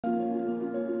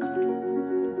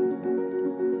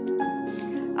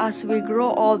As we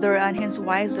grow older and hence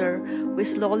wiser, we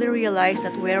slowly realize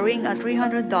that wearing a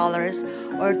 $300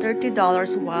 or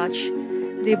 $30 watch,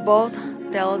 they both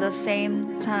tell the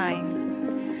same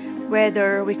time.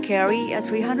 Whether we carry a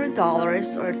 $300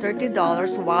 or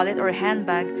 $30 wallet or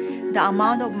handbag, the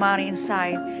amount of money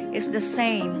inside is the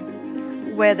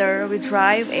same. Whether we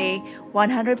drive a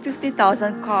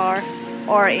 150,000 car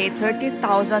or a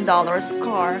 $30,000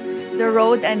 car, the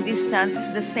road and distance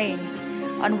is the same,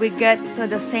 and we get to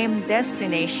the same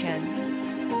destination.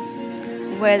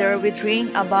 Whether we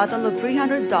drink a bottle of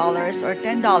 $300 or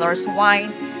 $10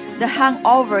 wine, the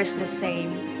hangover is the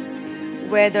same.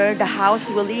 Whether the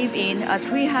house we live in at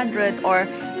 300 or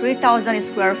 3,000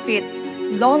 square feet,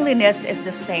 loneliness is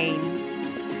the same.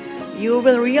 You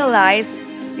will realize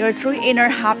your true inner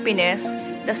happiness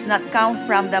does not come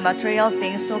from the material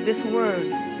things of this world.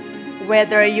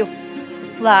 Whether you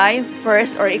fly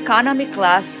first or economy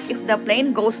class, if the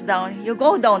plane goes down, you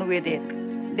go down with it.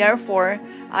 Therefore,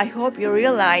 I hope you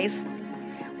realize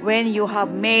when you have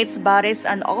mates, buddies,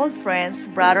 and old friends,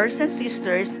 brothers and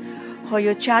sisters, who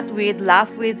you chat with,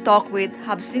 laugh with, talk with,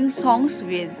 have sing songs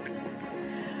with,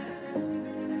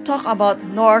 talk about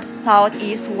north, south,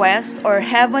 east, west, or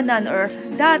heaven and earth,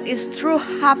 that is true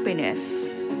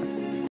happiness.